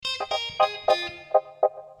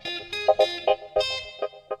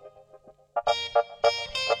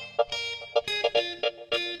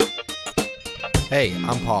Hey,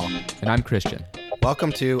 I'm Paul. And I'm Christian.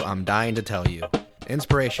 Welcome to I'm Dying to Tell You,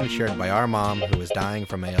 inspiration shared by our mom who is dying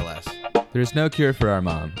from ALS. There is no cure for our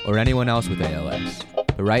mom or anyone else with ALS,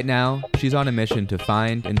 but right now, she's on a mission to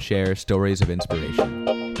find and share stories of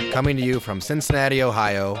inspiration. Coming to you from Cincinnati,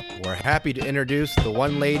 Ohio, we're happy to introduce the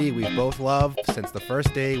one lady we've both loved since the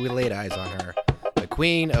first day we laid eyes on her, the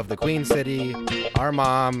queen of the Queen City, our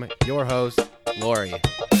mom, your host, Lori.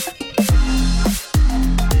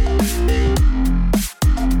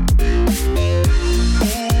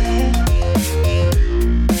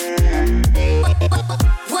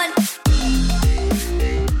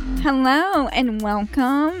 Hello and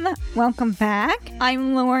welcome. Welcome back.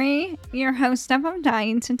 I'm Lori, your host of I'm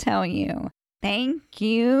Dying to Tell You. Thank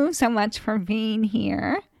you so much for being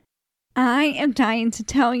here. I am dying to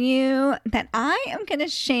tell you that I am going to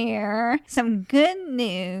share some good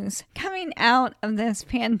news coming out of this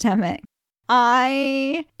pandemic.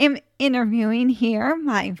 I am interviewing here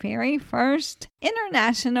my very first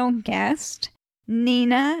international guest,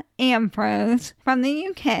 Nina Ambrose from the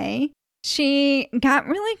UK. She got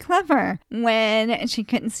really clever when she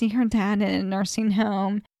couldn't see her dad in a nursing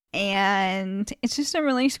home. And it's just a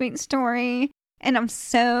really sweet story. And I'm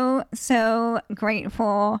so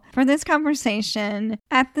grateful for this conversation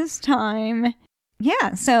at this time.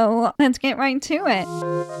 Yeah, so let's get right to it.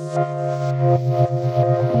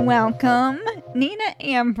 Welcome, Nina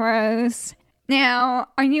Ambrose. Now,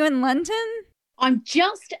 are you in London? I'm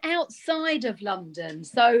just outside of London.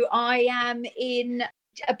 So I am in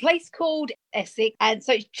a place called Essex, and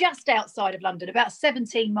so it's just outside of London, about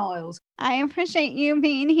 17 miles. I appreciate you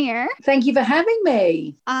being here. Thank you for having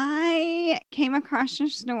me. I came across your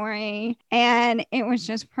story and it was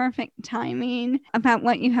just perfect timing about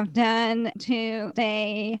what you have done to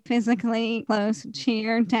stay physically close to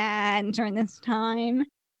your dad during this time.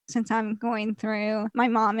 Since I'm going through my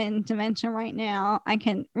mom in dementia right now, I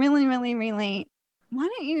can really relate. Why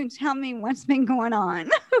don't you tell me what's been going on?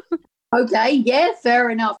 Okay, yeah, fair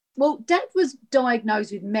enough. Well, Dad was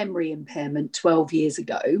diagnosed with memory impairment 12 years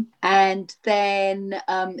ago, and then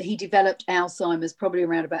he developed Alzheimer's probably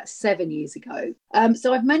around about 7 years ago.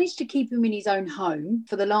 So I've managed to keep him in his own home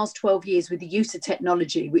for the last 12 years with the use of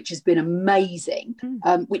technology, which has been amazing,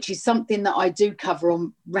 which is something that I do cover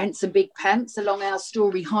on Rants and Big Pants along our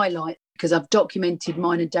story highlight, because I've documented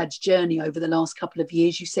mine and Dad's journey over the last couple of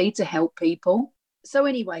years, you see, to help people. So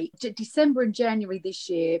anyway, December and January this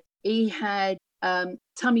year, he had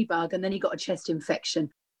tummy bug and then he got a chest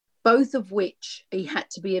infection, both of which he had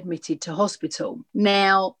to be admitted to hospital.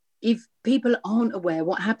 Now, if people aren't aware,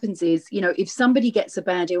 what happens is, you know, if somebody gets a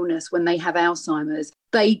bad illness when they have Alzheimer's,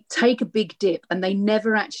 they take a big dip and they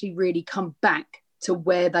never actually really come back to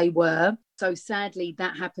where they were. So sadly,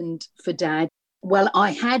 that happened for Dad. Well, I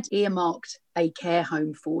had earmarked a care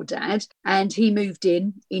home for Dad, and he moved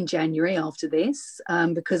in January after this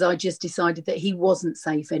because I just decided that he wasn't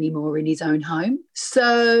safe anymore in his own home.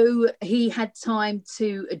 So he had time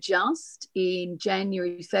to adjust in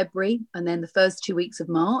January, February, and then the first 2 weeks of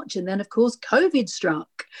March. And then, of course, COVID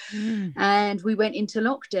struck and we went into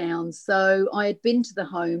lockdown. So I had been to the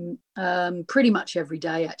home pretty much every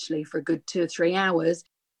day, actually, for a good 2 or 3 hours.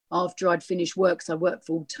 After I'd finished work, so I worked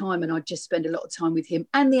full time, and I'd just spend a lot of time with him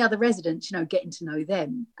and the other residents, you know, getting to know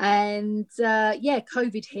them. And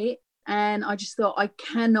COVID hit, and I just thought I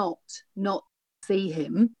cannot not see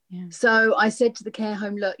him. Yeah. So I said to the care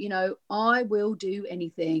home, look, you know, I will do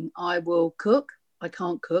anything. I will cook. I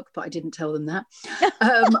can't cook, but I didn't tell them that.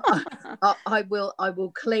 I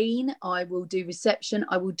will clean. I will do reception.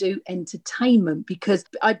 I will do entertainment, because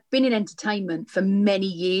I've been in entertainment for many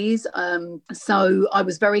years. So I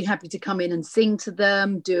was very happy to come in and sing to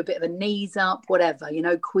them, do a bit of a knees up, whatever, you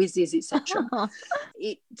know, quizzes, etc.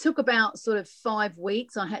 It took about sort of 5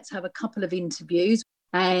 weeks. I had to have a couple of interviews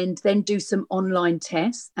and then do some online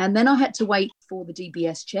tests. And then I had to wait for the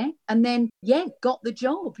DBS check, and then, got the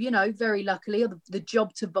job, you know, very luckily, or the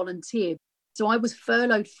job to volunteer. So I was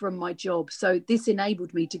furloughed from my job. So this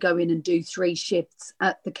enabled me to go in and do 3 shifts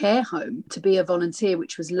at the care home to be a volunteer,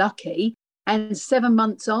 which was lucky. And 7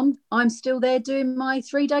 months on, I'm still there doing my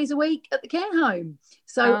 3 days a week at the care home.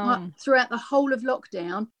 So throughout the whole of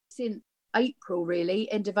lockdown, since April, really,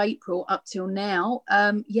 end of April up till now,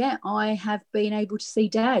 I have been able to see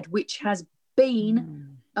Dad, which has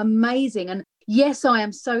been amazing. And yes, I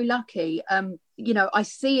am so lucky. You know, I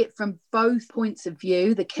see it from both points of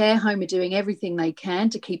view. The care home are doing everything they can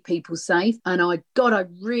to keep people safe. And I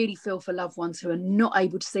really feel for loved ones who are not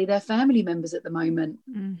able to see their family members at the moment.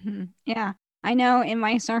 Mm-hmm. Yeah. I know in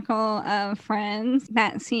my circle of friends,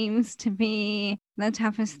 that seems to be the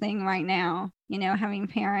toughest thing right now. You know, having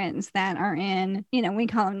parents that are in, you know, we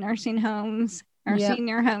call them nursing homes, our Yeah.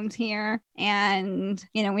 senior homes here. And,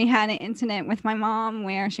 we had an incident with my mom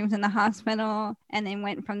where she was in the hospital and then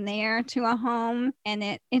went from there to a home. And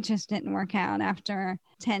it just didn't work out after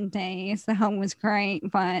 10 days. The home was great,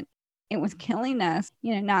 but it was killing us,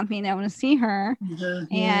 not being able to see her.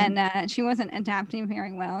 And she wasn't adapting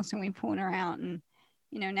very well. So we pulled her out and,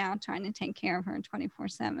 now trying to take care of her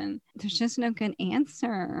 24/7. There's just no good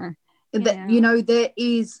answer. There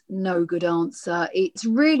is no good answer. It's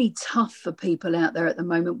really tough for people out there at the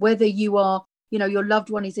moment, whether you are, your loved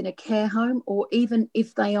one is in a care home or even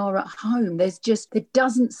if they are at home. There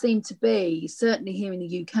doesn't seem to be, certainly here in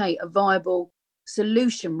the UK, a viable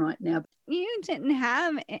solution right now. You didn't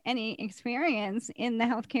have any experience in the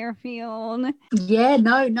healthcare field. Yeah,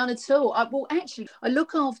 no, none at all. I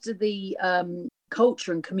look after the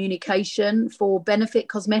culture and communication for Benefit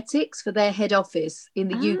Cosmetics for their head office in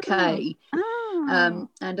the UK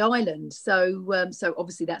and Ireland. So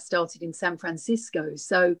obviously that started in San Francisco.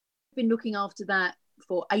 So I've been looking after that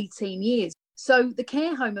for 18 years. So the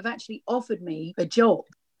care home have actually offered me a job.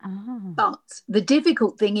 But the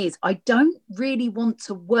difficult thing is I don't really want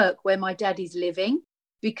to work where my dad is living,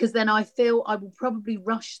 because then I feel I will probably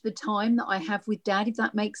rush the time that I have with dad, if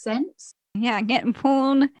that makes sense. Yeah, getting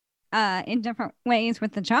pulled in different ways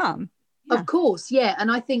with the job. Yeah. Of course, yeah. And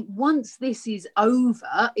I think once this is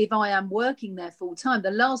over, if I am working there full time, the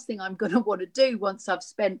last thing I'm going to want to do once I've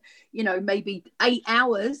spent, maybe 8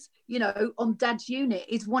 hours, on dad's unit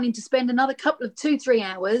is wanting to spend another couple of 2-3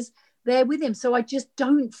 hours there with him. So I just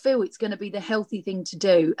don't feel it's going to be the healthy thing to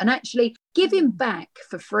do. And actually giving back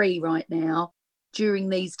for free right now during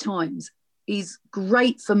these times is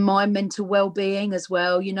great for my mental well-being as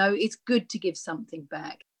well. It's good to give something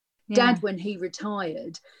back. Yeah. Dad, when he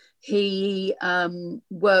retired, he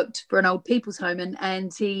worked for an old people's home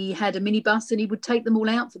and he had a minibus and he would take them all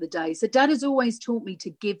out for the day. So dad has always taught me to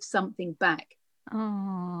give something back.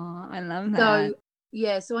 Oh, I love that.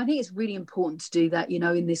 So I think it's really important to do that,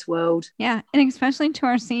 in this world. Yeah, and especially to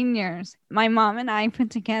our seniors. My mom and I put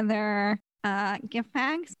together gift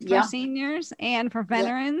bags for seniors and for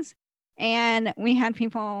veterans. Yeah. And we had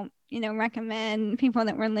people, recommend people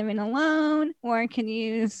that were living alone or could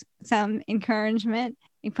use some encouragement.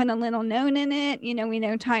 We put a little note in it. We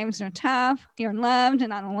know times are tough. You're loved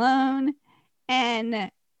and not alone. And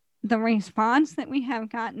the response that we have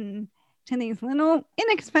gotten to these little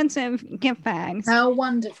inexpensive gift bags. How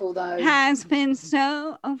wonderful, though. Has been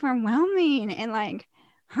so overwhelming and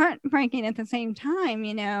heartbreaking at the same time.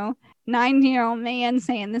 90-year-old man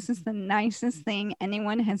saying this is the nicest thing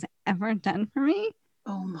anyone has ever done for me.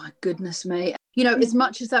 Oh my goodness me. As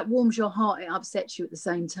much as that warms your heart, it upsets you at the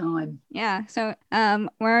same time. Yeah. So we're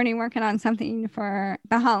already working on something for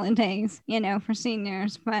the holidays, for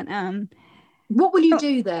seniors. But what will you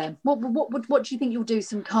do there? What do you think you'll do?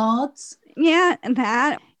 Some cards? Yeah,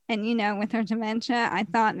 that. And, with her dementia, I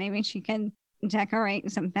thought maybe she could decorate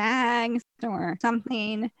some bags or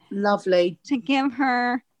something. Lovely. To give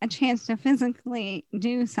her a chance to physically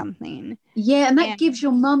do something. Yeah, and that gives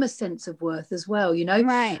your mum a sense of worth as well,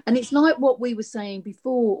 Right. And it's like what we were saying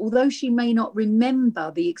before, although she may not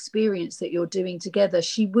remember the experience that you're doing together,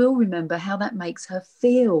 she will remember how that makes her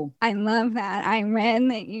feel. I love that. I read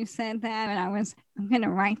that you said that and I'm going to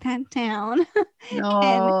write that down.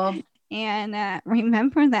 and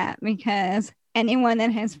remember that, because anyone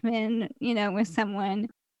that has been, with someone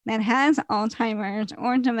that has Alzheimer's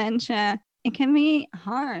or dementia, it can be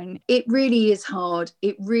hard. It really is hard.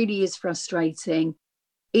 It really is frustrating.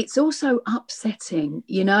 It's also upsetting,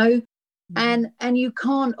 and you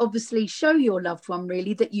can't obviously show your loved one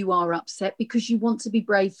really that you are upset, because you want to be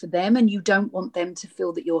brave for them and you don't want them to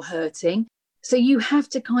feel that you're hurting. So you have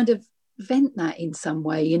to kind of vent that in some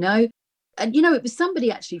way, And, it was somebody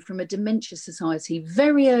actually from a dementia society,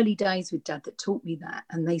 very early days with dad, that taught me that.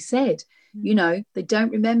 And they said, they don't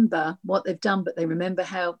remember what they've done, but they remember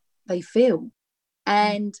how they feel.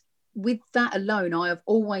 And with that alone, I have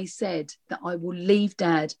always said that I will leave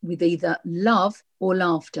dad with either love or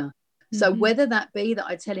laughter. So whether that be that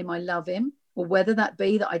I tell him I love him, or whether that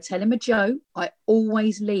be that I tell him a joke, I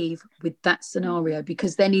always leave with that scenario,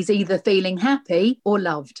 because then he's either feeling happy or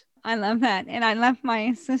loved. I love that. And I left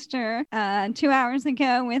my sister 2 hours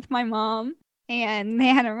ago with my mom, and they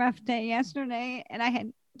had a rough day yesterday, and I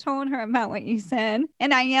had told her about what you said,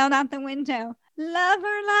 and I yelled out the window, "Love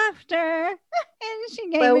or laughter?" And she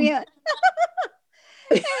gave me a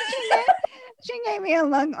she gave me a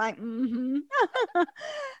look like,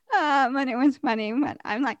 but it was funny. But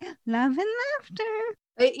I'm like, love and laughter.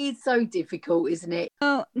 It is so difficult, isn't it?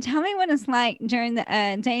 So tell me what it's like during the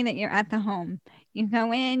day that you're at the home. You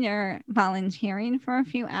go in, you're volunteering for a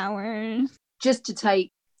few hours. Just to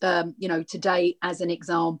take today as an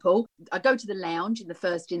example. I go to the lounge in the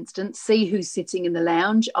first instance, see who's sitting in the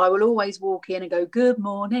lounge. I will always walk in and go, good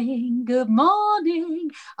morning, good morning.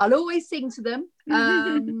 I'll always sing to them.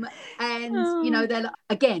 They're like,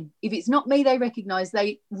 again, if it's not me, they recognize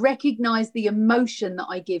the emotion that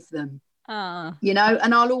I give them.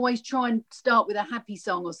 And I'll always try and start with a happy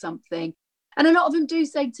song or something. And a lot of them do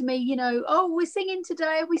say to me, oh, we're singing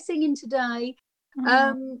today. Are we singing today?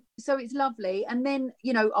 So it's lovely. And then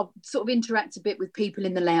I'll sort of interact a bit with people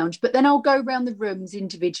in the lounge, but then I'll go around the rooms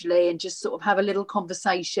individually and just sort of have a little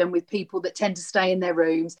conversation with people that tend to stay in their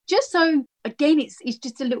rooms, just so again it's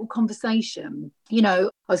just a little conversation. I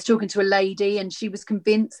was talking to a lady and she was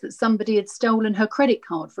convinced that somebody had stolen her credit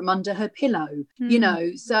card from under her pillow.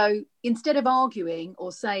 So instead of arguing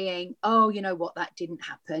or saying, oh, you know what, that didn't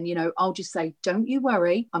happen, I'll just say, don't you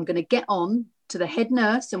worry, I'm going to get on to the head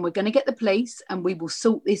nurse and we're going to get the police and we will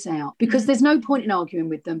sort this out, because there's no point in arguing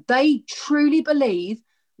with them. They truly believe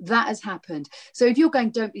that has happened. So if you're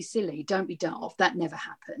going, don't be silly, don't be daft, that never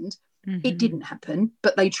happened. It didn't happen,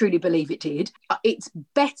 but they truly believe it did. It's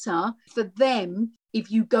better for them if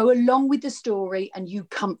you go along with the story and you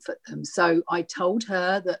comfort them. So I told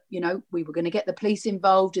her that, we were going to get the police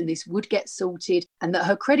involved and this would get sorted, and that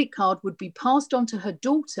her credit card would be passed on to her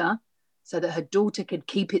daughter so that her daughter could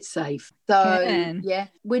keep it safe. So, yeah,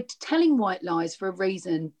 we're telling white lies for a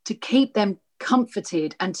reason, to keep them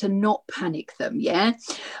comforted and to not panic them. Yeah.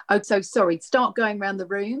 Oh, so sorry, start going around the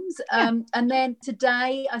rooms. And then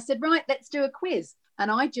today I said, right, let's do a quiz.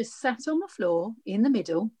 And I just sat on the floor in the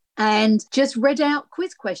middle and just read out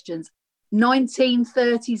quiz questions,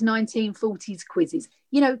 1930s, 1940s quizzes,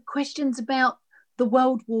 questions about the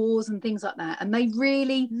world wars and things like that. And they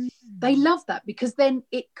really, they love that, because then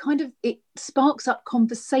it sparks up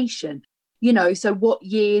conversation, so what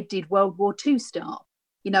year did World War II start?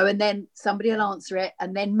 And then somebody will answer it,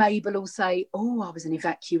 and then Mabel will say, oh, I was an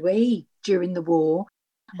evacuee during the war.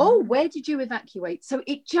 Oh, where did you evacuate? So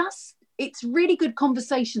it's really good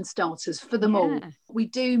conversation starters for them all. We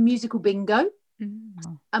do musical bingo,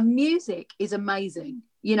 and music is amazing.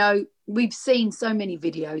 We've seen so many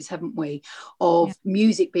videos, haven't we, of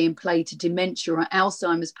music being played to dementia or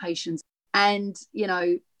Alzheimer's patients, and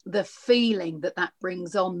the feeling that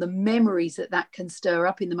brings on, the memories that can stir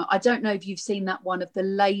up in them. I don't know if you've seen that one of the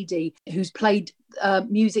lady who's played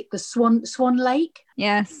music, the Swan Lake.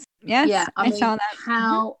 Yes. Yeah, I saw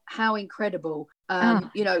that. How incredible.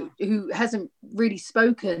 Who hasn't really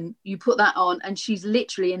spoken, you put that on and she's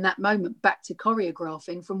literally in that moment back to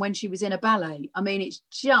choreographing from when she was in a ballet. I mean, it's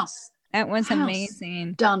just, that was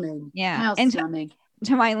amazing. Stunning. Yeah. How and stunning.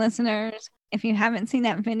 To my listeners, if you haven't seen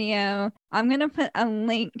that video, I'm going to put a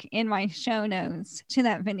link in my show notes to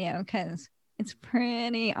that video, because it's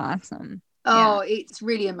pretty awesome. Oh, it's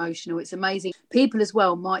really emotional. It's amazing. People as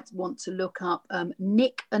well might want to look up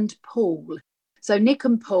Nick and Paul. So Nick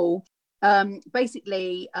and Paul,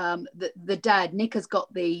 basically the dad, Nick, has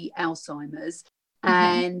got the Alzheimer's.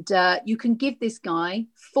 And you can give this guy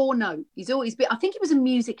 4 notes. He's always been, I think he was a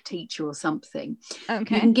music teacher or something.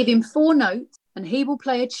 Okay. You can give him 4 notes and he will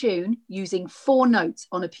play a tune using 4 notes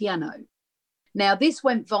on a piano. Now, this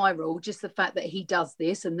went viral, just the fact that he does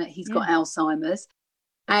this and that he's got Alzheimer's.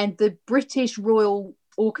 And the British Royal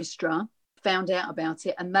Orchestra found out about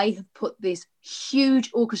it, and they have put this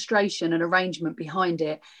huge orchestration and arrangement behind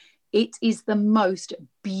it. It is the most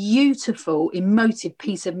beautiful, emotive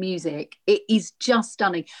piece of music. It is just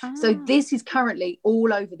stunning. So this is currently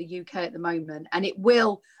all over the UK at the moment, and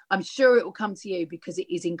I'm sure it will come to you, because it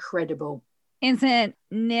is incredible. Is it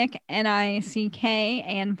Nick, N-I-C-K,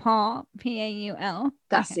 and Paul, P-A-U-L?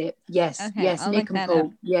 That's it. Yes. Okay, yes. I'll Nick look and that Paul.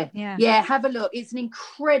 up. Yeah. Have a look. It's an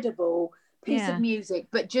incredible piece of music,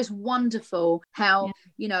 but just wonderful how,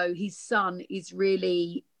 his son is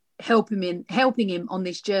really helping him on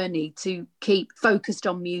this journey to keep focused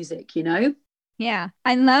on music, Yeah.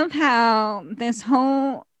 I love how this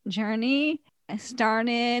whole journey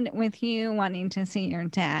started with you wanting to see your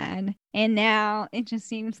dad, and now it just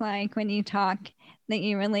seems like when you talk that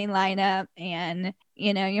you really light up, and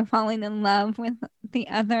you're falling in love with the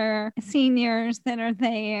other seniors that are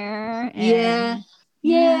there. And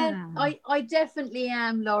yeah. I definitely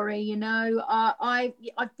am, Laurie.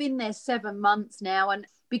 I've been there 7 months now, and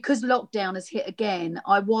because lockdown has hit again,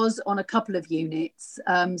 I was on a couple of units,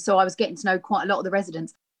 so I was getting to know quite a lot of the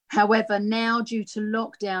residents. However, now due to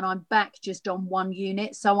lockdown, I'm back just on 1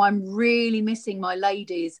 unit. So I'm really missing my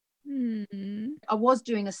ladies. I was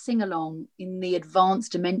doing a sing-along in the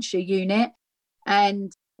advanced dementia unit.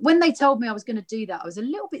 And when they told me I was going to do that, I was a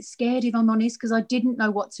little bit scared, if I'm honest, because I didn't know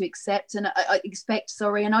what to accept and I expect.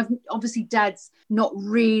 And I've obviously Dad's not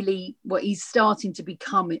really what he's starting to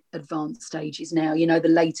become at advanced stages now, you know, the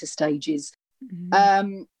later stages.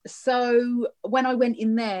 Mm-hmm. So when I went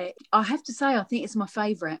in there, I have to say, I think it's my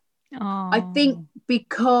favourite. I think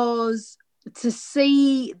because to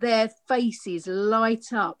see their faces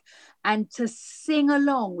light up and to sing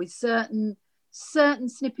along with certain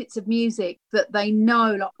snippets of music that they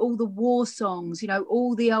know, like all the war songs, you know,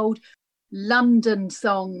 all the old London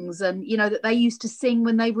songs, and you know that they used to sing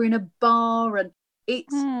when they were in a bar, and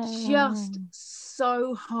it's just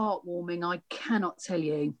so heartwarming. I cannot tell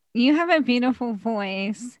you. You have a beautiful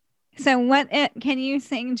voice. So can you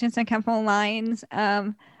sing just a couple lines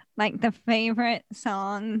of like the favorite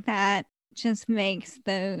song that just makes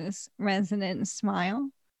those residents smile?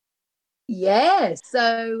 Yes.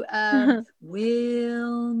 So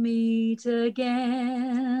we'll meet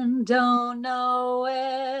again. Don't know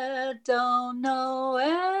where,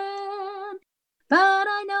 but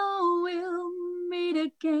I know we'll meet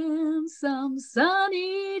again some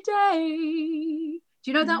sunny day.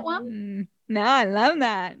 Do you know that one? No, I love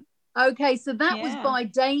that. Okay, so that was by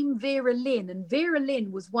Dame Vera Lynn, and Vera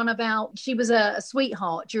Lynn was she was a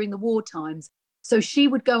sweetheart during the war times. So she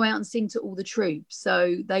would go out and sing to all the troops.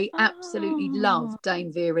 So they absolutely loved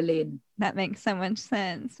Dame Vera Lynn. That makes so much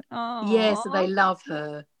sense. Oh, yeah, so they love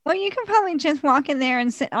her. Well, you can probably just walk in there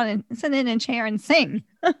and sit in a chair and sing.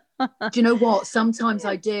 Do you know what? Sometimes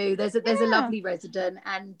I do. There's a lovely resident,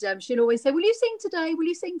 and she'll always say, "Will you sing today? Will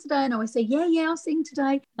you sing today?" And I always say, "Yeah, I'll sing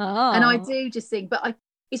today." Oh. And I do just sing, but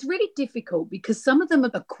it's really difficult because some of them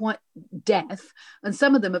are quite deaf and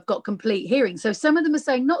some of them have got complete hearing. So some of them are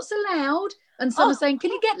saying not so loud and some are saying,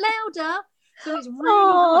 can you get louder? So it's really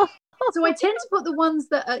hard. So I tend to put the ones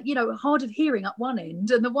that are, you know, hard of hearing up one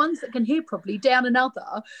end and the ones that can hear properly down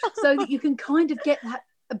another, so that you can kind of get that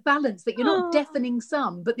balance, that you're not deafening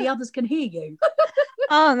some, but the others can hear you.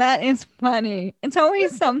 Oh, that is funny. It's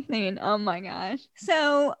always something. Oh my gosh.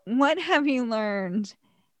 So what have you learned?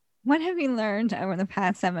 What have you learned over the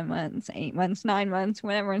past 7 months, 8 months, 9 months,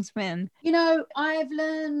 whatever it's been? You know, I've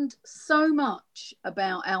learned so much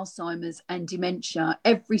about Alzheimer's and dementia,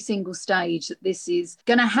 every single stage that this is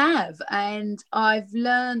going to have. And I've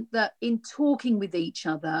learned that in talking with each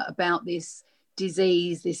other about this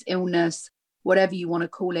disease, this illness, whatever you want to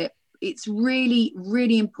call it, it's really,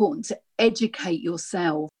 really important to educate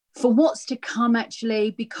yourself for what's to come,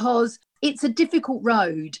 actually, because it's a difficult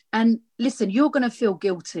road. And listen, you're going to feel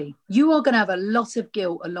guilty. You are going to have a lot of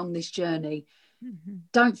guilt along this journey. Mm-hmm.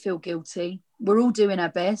 Don't feel guilty. We're all doing our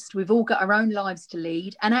best. We've all got our own lives to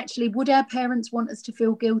lead. And actually, would our parents want us to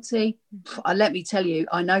feel guilty? Let me tell you,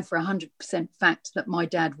 I know for 100% fact that my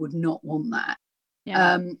dad would not want that.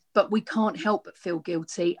 Yeah. But we can't help but feel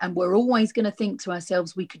guilty. And we're always going to think to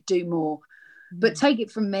ourselves, we could do more. But take it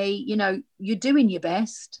from me, you know, you're doing your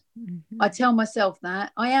best. Mm-hmm. I tell myself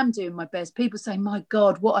that. I am doing my best. People say, my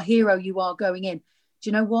God, what a hero you are going in. Do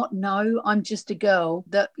you know what? No, I'm just a girl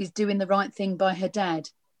that is doing the right thing by her dad.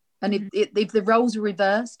 And if the roles were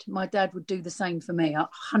reversed, my dad would do the same for me.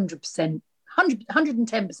 100%,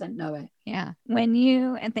 110% know it. Yeah. When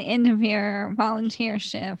you, at the end of your volunteer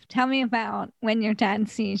shift, tell me about when your dad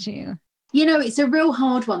sees you. You know, it's a real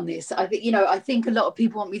hard one, this. I think a lot of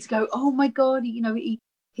people want me to go, oh my God, you know,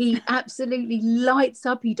 he absolutely lights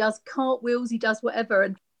up. He does cartwheels, he does whatever.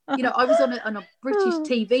 And, you know, I was on a British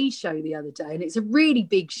TV show the other day, and it's a really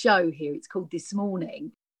big show here. It's called This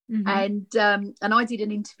Morning. Mm-hmm. And I did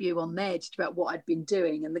an interview on there just about what I'd been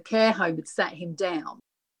doing, and the care home had sat him down.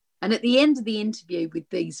 And at the end of the interview with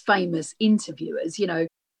these famous interviewers, you know,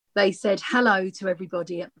 they said hello to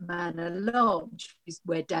everybody at Manor Lodge,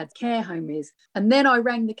 where Dad's care home is. And then I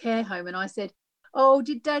rang the care home and I said, oh,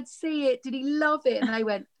 did Dad see it? Did he love it? And they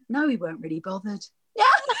went, no, he weren't really bothered.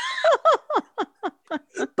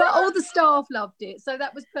 But all the staff loved it. So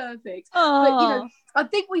that was perfect. But, you know, I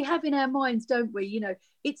think we have in our minds, don't we? You know,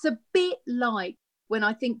 it's a bit like when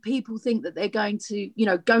I think people think that they're going to, you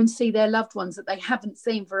know, go and see their loved ones that they haven't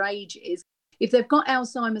seen for ages. If they've got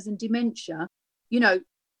Alzheimer's and dementia, you know,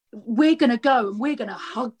 we're going to go and we're going to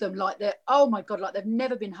hug them like they're, oh my God, like they've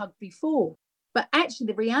never been hugged before. But actually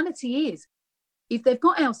the reality is, if they've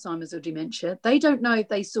got Alzheimer's or dementia, they don't know if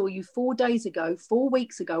they saw you 4 days ago, 4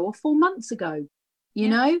 weeks ago, or 4 months ago, you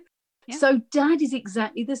know? Yeah. So Dad is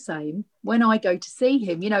exactly the same when I go to see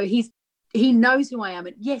him. You know, he knows who I am,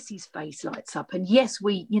 and yes, his face lights up, and yes,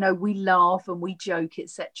 we laugh and we joke,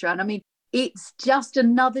 etc. And I mean, it's just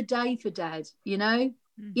another day for Dad, you know?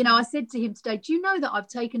 You know, I said to him today, do you know that I've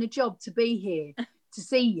taken a job to be here to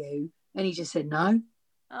see you? And he just said, no.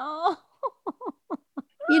 Oh.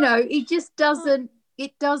 it just doesn't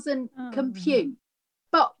compute.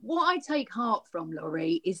 But what I take heart from,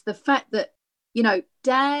 Laurie, is the fact that,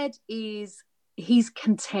 Dad he's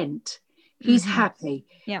content. He's happy.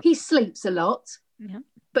 Yep. He sleeps a lot, Yep.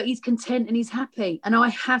 but he's content and he's happy. And I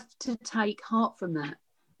have to take heart from that.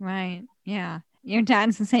 Right. Yeah. Your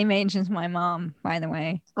dad's the same age as my mom, by the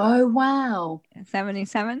way. Oh, wow.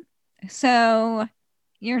 77. So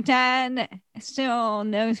your dad still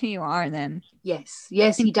knows who you are then? Yes,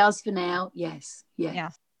 he does for now. Yes, yeah.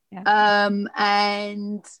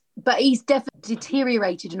 But he's definitely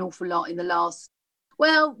deteriorated an awful lot in the last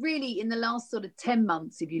sort of 10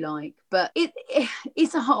 months, if you like. But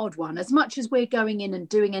it's a hard one. As much as we're going in and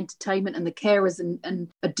doing entertainment and the carers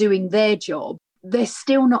and are doing their job, they're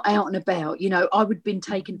still not out and about. I would have been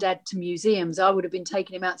taking Dad to museums. I would have been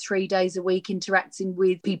taking him out 3 days a week, interacting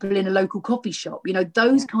with people in a local coffee shop.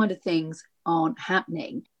 Those kind of things aren't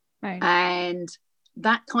happening. Right. And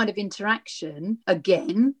that kind of interaction,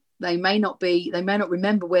 again, they may not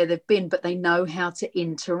remember where they've been, but they know how to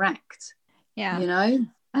interact. Yeah.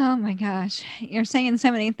 Oh my gosh. You're saying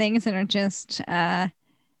so many things that are just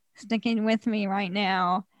sticking with me right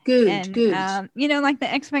now. Good. Like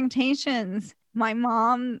the expectations. My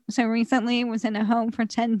mom so recently was in a home for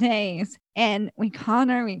 10 days and we called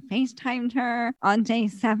her, we FaceTimed her on day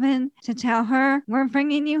 7 to tell her, we're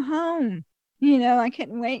bringing you home. I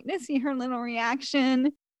couldn't wait to see her little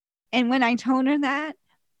reaction. And when I told her that,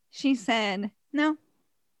 she said, no,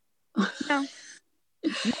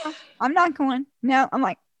 I'm not going. No, I'm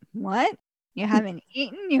like, what? You haven't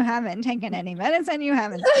eaten, you haven't taken any medicine, you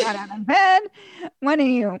haven't got out of bed. What are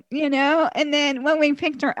you, And then when we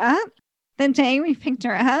picked her up, the day we picked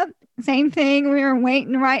her up, same thing. We were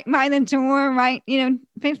waiting right by the door,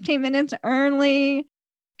 15 minutes early.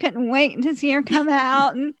 Couldn't wait to see her come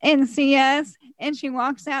out and see us. And she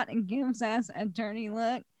walks out and gives us a dirty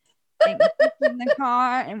look. In the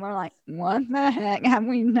car, and we're like, what the heck have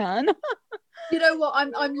we done? You know what?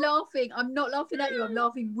 I'm laughing. I'm not laughing at you. I'm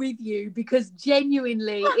laughing with you because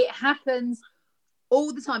genuinely it happens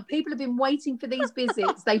all the time. People have been waiting for these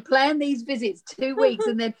visits. They plan these visits 2 weeks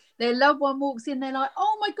and then their loved one walks in. They're like,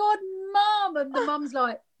 oh my God, Mum. And the mum's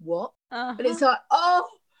like, what? And it's like, oh,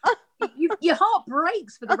 your heart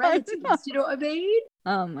breaks for the relatives. Do you know what I mean?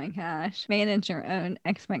 Oh my gosh. Manage your own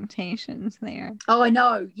expectations there. Oh, I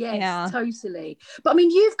know. Yes, totally. But I mean,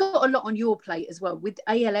 you've got a lot on your plate as well with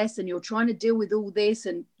ALS and you're trying to deal with all this.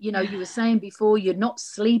 And, you were saying before you're not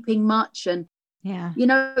sleeping much. And,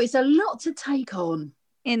 it's a lot to take on.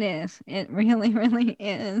 It is. It really, really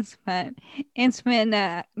is. But it's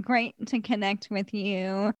been great to connect with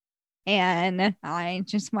you. And I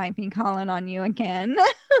just might be calling on you again.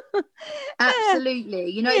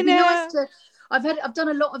 Absolutely. It'd be nice to. I've done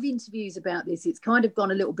a lot of interviews about this. It's kind of gone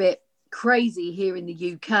a little bit crazy here in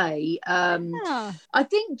the UK. I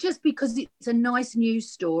think just because it's a nice news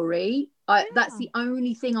story, that's the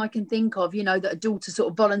only thing I can think of, that a daughter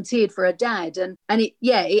sort of volunteered for her dad. And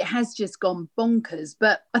it has just gone bonkers.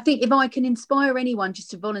 But I think if I can inspire anyone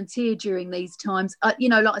just to volunteer during these times, like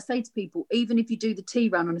I say to people, even if you do the tea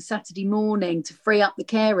run on a Saturday morning to free up the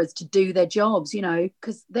carers to do their jobs,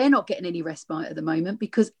 because they're not getting any respite at the moment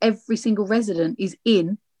because every single resident is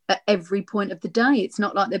in at every point of the day. It's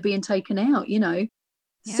not like they're being taken out, Yeah.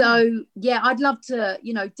 So, I'd love to,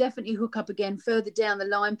 definitely hook up again further down the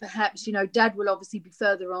line. Perhaps, Dad will obviously be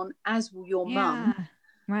further on, as will your mum.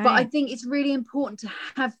 Right. But I think it's really important to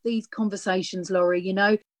have these conversations, Laurie,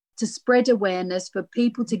 to spread awareness for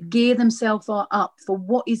people to gear themselves up for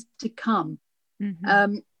what is to come.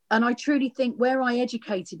 Mm-hmm. And I truly think where I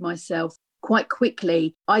educated myself quite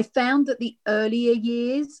quickly, I found that the earlier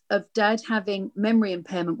years of Dad having memory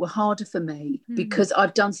impairment were harder for me because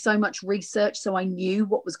I've done so much research, so I knew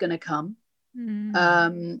what was going to come.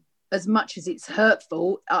 As much as it's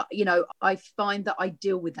hurtful, I find that I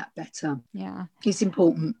deal with that better. Yeah. It's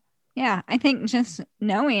important. Yeah, I think just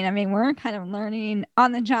knowing, we're kind of learning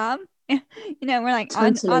on the job. We're like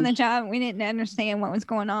Totally. on the job. We didn't understand what was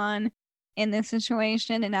going on in this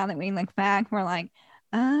situation. And now that we look back, we're like,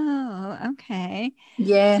 oh, okay.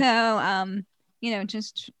 Yeah. So,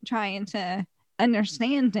 just trying to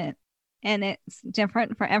understand it. And it's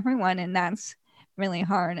different for everyone. And that's really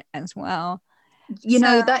hard as well.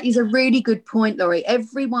 That is a really good point, Laurie.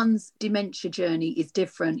 Everyone's dementia journey is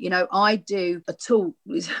different. I do a talk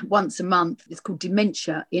once a month. It's called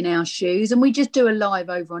Dementia in Our Shoes. And we just do a live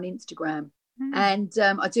over on Instagram. And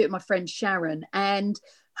I do it with my friend Sharon. And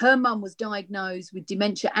her mum was diagnosed with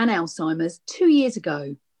dementia and Alzheimer's 2 years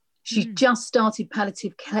ago. She just started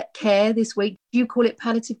palliative care this week. Do you call it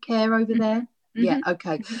palliative care over there? Yeah,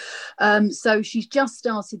 okay. So she's just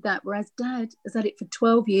started that, whereas Dad has had it for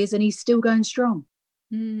 12 years and he's still going strong.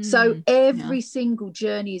 So every single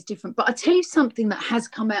journey is different. But I tell you something that has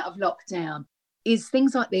come out of lockdown is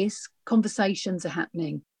things like this, conversations are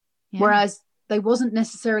happening, whereas they wasn't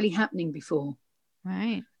necessarily happening before.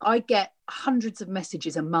 Right. I get hundreds of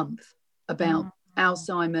messages a month about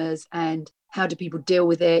Alzheimer's and how do people deal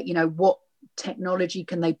with it, you know, what technology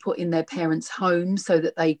can they put in their parents' homes so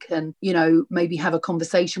that they can, you know, maybe have a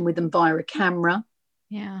conversation with them via a camera,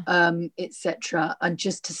 etc., and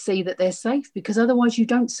just to see that they're safe, because otherwise you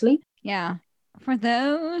don't sleep. Yeah. For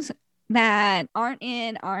those that aren't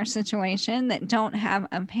in our situation, that don't have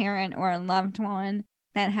a parent or a loved one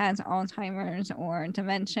that has Alzheimer's or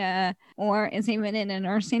dementia or is even in a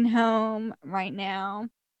nursing home right now,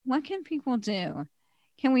 what can people do?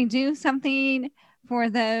 Can we do something for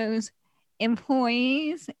those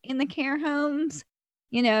employees in the care homes,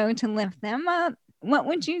 you know, to lift them up? What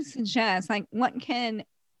would you suggest? Like, what can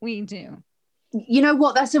we do? You know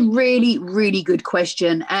what? That's a really, really good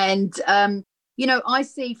question. And, you know, I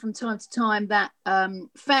see from time to time that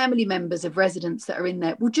family members of residents that are in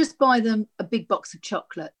there will just buy them a big box of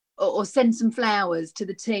chocolate or send some flowers to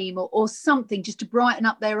the team or something just to brighten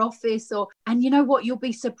up their office. And you know what? You'll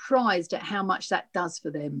be surprised at how much that does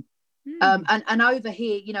for them. And over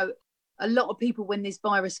here, you know, a lot of people, when this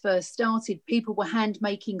virus first started, people were hand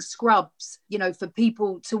making scrubs, you know, for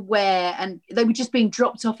people to wear, and they were just being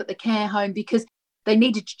dropped off at the care home because they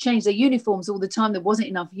needed to change their uniforms all the time. There wasn't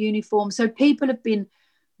enough uniforms. So people have been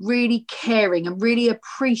really caring and really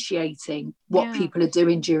appreciating what people are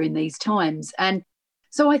doing during these times. And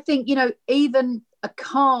so I think, you know, even a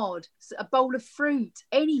card, a bowl of fruit,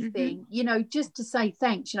 anything, you know, just to say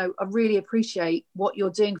thanks, you know, I really appreciate what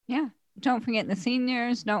you're doing. Yeah. Don't forget the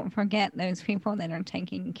seniors. Don't forget those people that are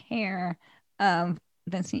taking care of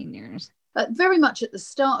the seniors. Very much at the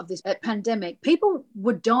start of this pandemic, people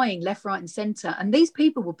were dying left, right and centre. And these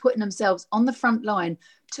people were putting themselves on the front line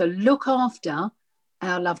to look after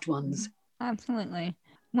our loved ones. Absolutely.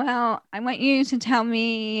 Well, I want you to tell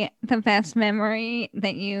me the best memory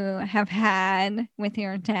that you have had with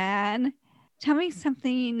your dad. Tell me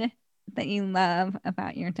something that you love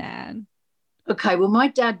about your dad. Okay, well, my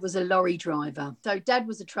dad was a lorry driver. So Dad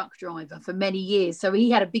was a truck driver for many years. So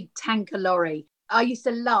he had a big tanker lorry. I used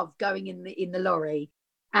to love going in the lorry.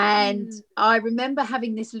 And I remember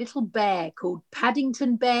having this little bear called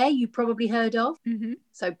Paddington Bear, you probably heard of.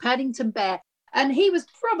 So Paddington Bear. And he was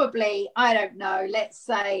probably, I don't know, let's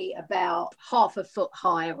say about half a foot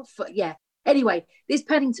high or a foot. Yeah. Anyway, this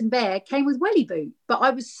Paddington Bear came with welly boot. But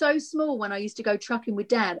I was so small when I used to go trucking with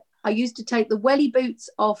Dad. I used to take the welly boots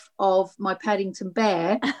off of my Paddington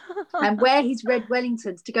Bear and wear his red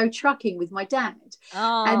Wellingtons to go trucking with my dad.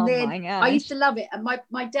 And then my gosh. I used to love it. And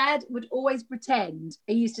my dad would always pretend.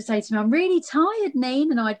 He used to say to me, "I'm really tired,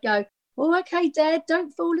 Neen." And I'd go, "Oh, okay, Dad,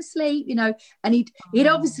 don't fall asleep," you know. And he'd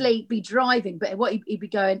obviously be driving, but what he'd be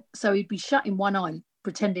going, so he'd be shutting one eye,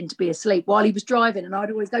 pretending to be asleep while he was driving. And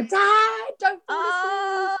I'd always go, "Dad, don't fall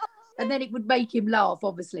asleep." And then it would make him laugh,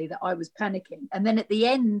 obviously, that I was panicking. And then at the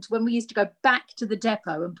end, when we used to go back to the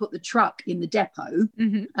depot and put the truck in the depot,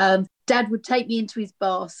 Dad would take me into his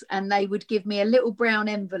boss and they would give me a little brown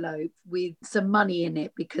envelope with some money in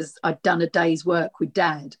it because I'd done a day's work with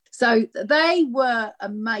Dad. So they were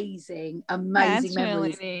amazing memories.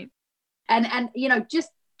 Really neat. And you know, just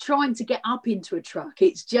trying to get up into a truck,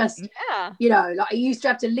 it's just, you know, like he used to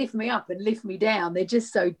have to lift me up and lift me down. They're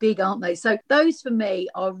just so big, aren't they? So those for me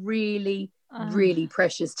are really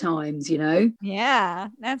precious times, you know. Yeah,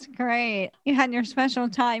 that's great. You had your special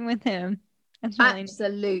time with him. That's really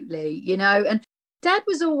absolutely neat. You know. And Dad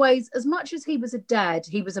was always, as much as he was a dad,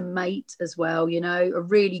 he was a mate as well, you know, a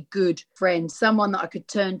really good friend, someone that I could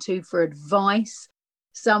turn to for advice,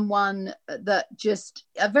 someone that just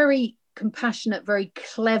a very compassionate, very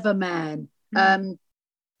clever man, and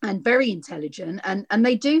very intelligent. And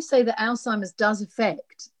they do say that Alzheimer's does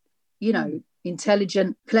affect, you know,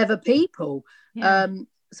 intelligent, clever people.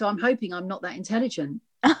 So I'm hoping I'm not that intelligent.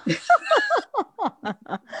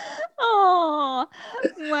 Oh,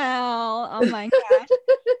 well, oh my gosh.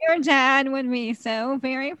 Your dad would be so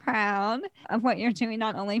very proud of what you're doing,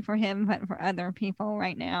 not only for him, but for other people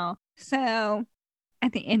right now. So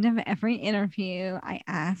at the end of every interview, I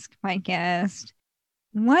ask my guest,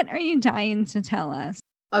 what are you dying to tell us?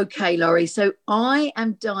 Okay, Laurie. So I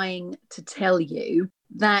am dying to tell you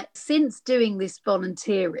that since doing this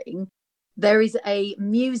volunteering, there is a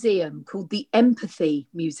museum called the Empathy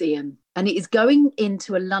Museum, and it is going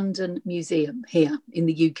into a London museum here in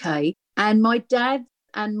the UK. And my dad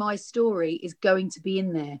and my story is going to be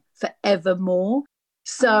in there forevermore.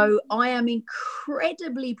 So I am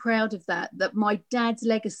incredibly proud of that my dad's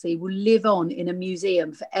legacy will live on in a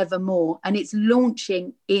museum forevermore. And it's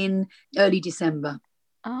launching in early December.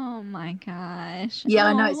 Oh my gosh. Yeah,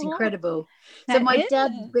 I know, it's incredible. So my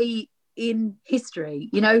dad will be in history,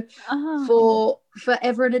 for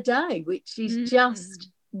forever and a day, which is just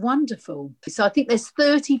wonderful. So I think there's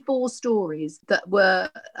 34 stories that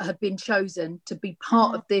have been chosen to be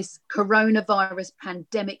part of this coronavirus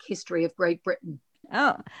pandemic history of Great Britain.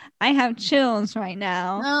 Oh, I have chills right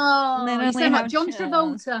now. Oh, literally you sound like John chills.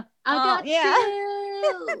 Travolta. I got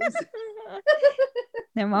chills.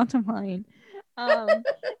 They're multiplying.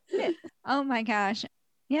 Oh my gosh.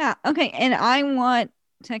 Yeah. Okay. And I want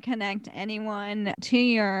to connect anyone to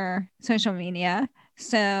your social media.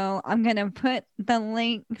 So I'm going to put the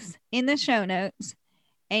links in the show notes,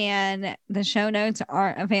 and the show notes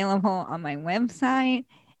are available on my website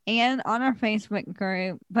and on our Facebook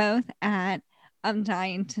group, both at I'm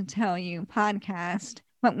Dying to Tell You podcast.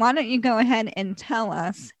 But why don't you go ahead and tell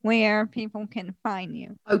us where people can find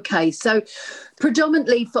you? Okay, so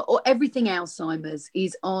predominantly for everything Alzheimer's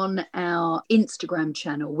is on our Instagram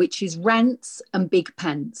channel, which is Rants and Big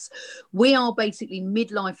Pants. We are basically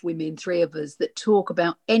midlife women, three of us, that talk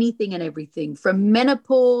about anything and everything from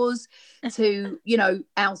menopause to,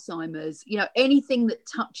 Alzheimer's, anything that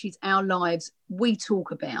touches our lives, we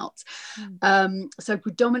talk about. So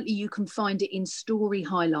predominantly you can find it in story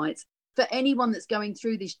highlights. For anyone that's going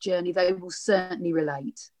through this journey, they will certainly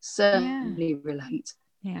relate. Relate.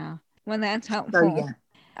 Yeah. Well, that's helpful. So, yeah.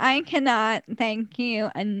 I cannot thank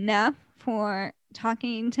you enough for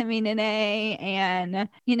talking to me today, and,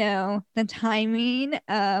 the timing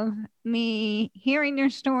of me hearing your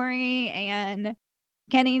story and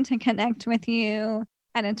getting to connect with you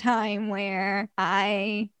at a time where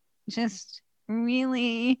I just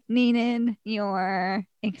really needed your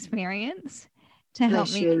experience to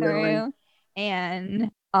help me through. Lori.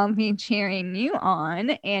 And I'll be cheering you on,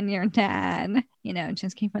 and your dad,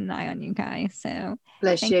 just keep an eye on you guys. So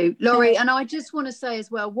bless you, Laurie. And I just want to say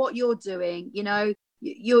as well, what you're doing,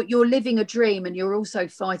 you're living a dream, and you're also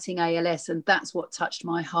fighting ALS, and that's what touched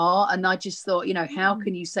my heart. And I just thought, how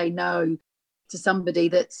can you say no to somebody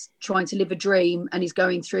that's trying to live a dream and is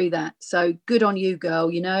going through that? So good on you,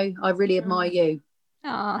 girl. I really admire you.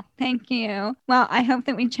 Oh, thank you. Well, I hope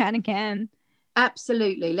that we chat again.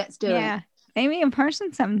 Absolutely. Let's do it. Maybe in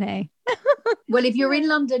person someday. Well, if you're in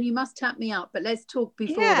London, you must tap me up, but let's talk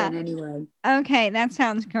before then anyway. Okay, that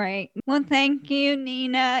sounds great. Well, thank you,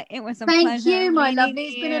 Nina. It was a pleasure. Thank you, my lovely.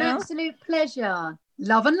 It's been an absolute pleasure.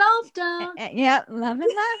 Love and laughter. Yeah, love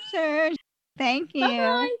and laughter. Thank you.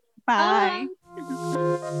 Bye. Bye.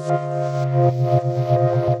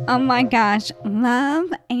 Oh my gosh, love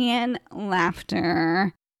and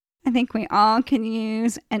laughter. I think we all can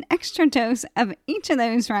use an extra dose of each of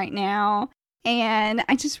those right now. And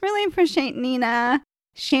I just really appreciate Nina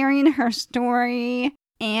sharing her story.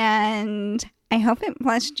 And I hope it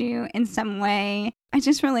blessed you in some way. I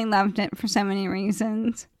just really loved it for so many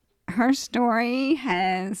reasons. Her story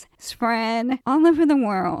has spread all over the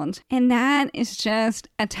world. And that is just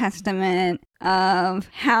a testament of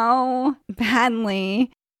how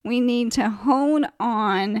badly we need to hold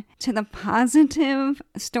on to the positive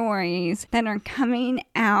stories that are coming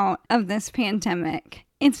out of this pandemic.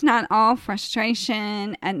 It's not all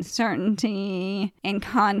frustration, uncertainty, and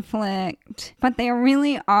conflict, but there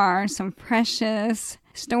really are some precious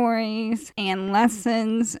stories and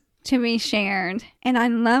lessons to be shared. And I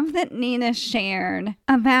love that Nina shared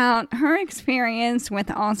about her experience with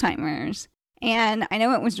Alzheimer's. And I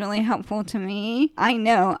know it was really helpful to me. I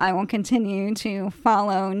know I will continue to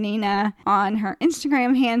follow Nina on her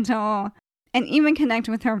Instagram handle and even connect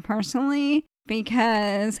with her personally,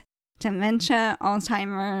 because dementia,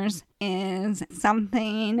 Alzheimer's is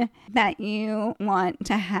something that you want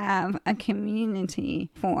to have a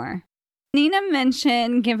community for. Nina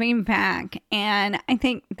mentioned giving back, and I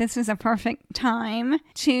think this is a perfect time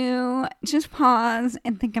to just pause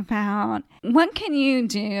and think about what can you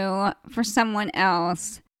do for someone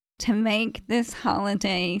else to make this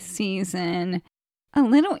holiday season a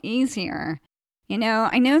little easier.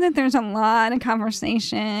 I know that there's a lot of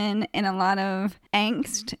conversation and a lot of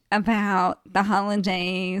angst about the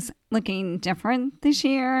holidays looking different this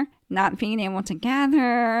year, not being able to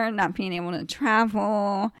gather, not being able to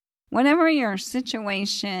travel. Whatever your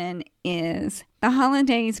situation is, the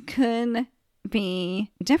holidays could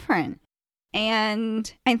be different.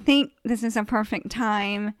 And I think this is a perfect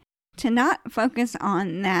time to not focus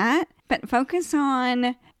on that, but focus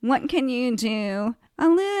on what can you do a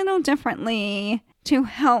little differently to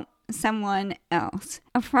help someone else,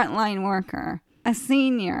 a frontline worker. a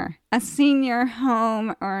senior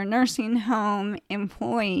home or nursing home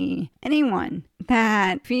employee, anyone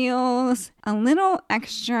that feels a little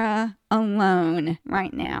extra alone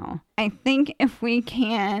right now. I think if we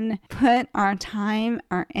can put our time,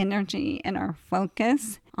 our energy, and our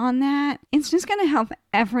focus on that, it's just going to help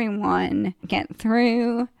everyone get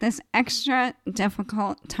through this extra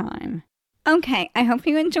difficult time. Okay, I hope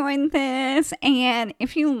you enjoyed this, and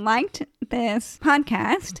if you liked this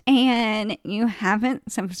podcast and you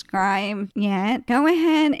haven't subscribed yet, go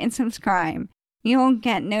ahead and subscribe. You'll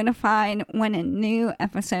get notified when a new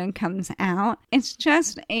episode comes out. It's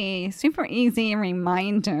just a super easy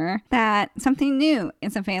reminder that something new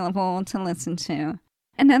is available to listen to.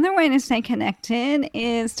 Another way to stay connected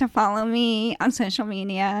is to follow me on social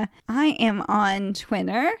media. I am on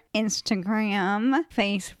Twitter, Instagram,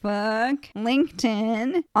 Facebook,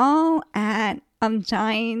 LinkedIn, all at I'm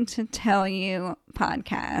Dying to Tell You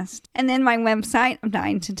Podcast. And then my website, I'm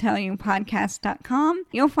Dying to Tell You Podcast.com.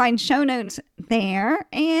 You'll find show notes there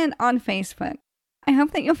and on Facebook. I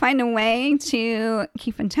hope that you'll find a way to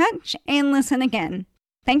keep in touch and listen again.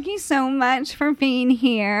 Thank you so much for being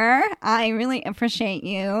here. I really appreciate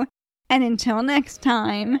you. And until next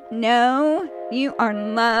time, know you are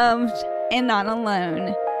loved and not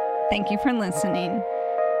alone. Thank you for listening.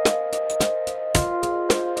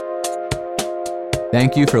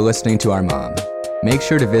 Thank you for listening to our mom. Make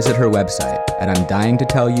sure to visit her website at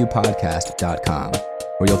I'mDyingToTellYouPodcast.com,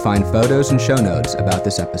 where you'll find photos and show notes about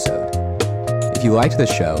this episode. If you liked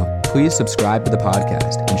this show, please subscribe to the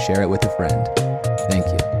podcast and share it with a friend. Thank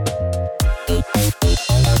you.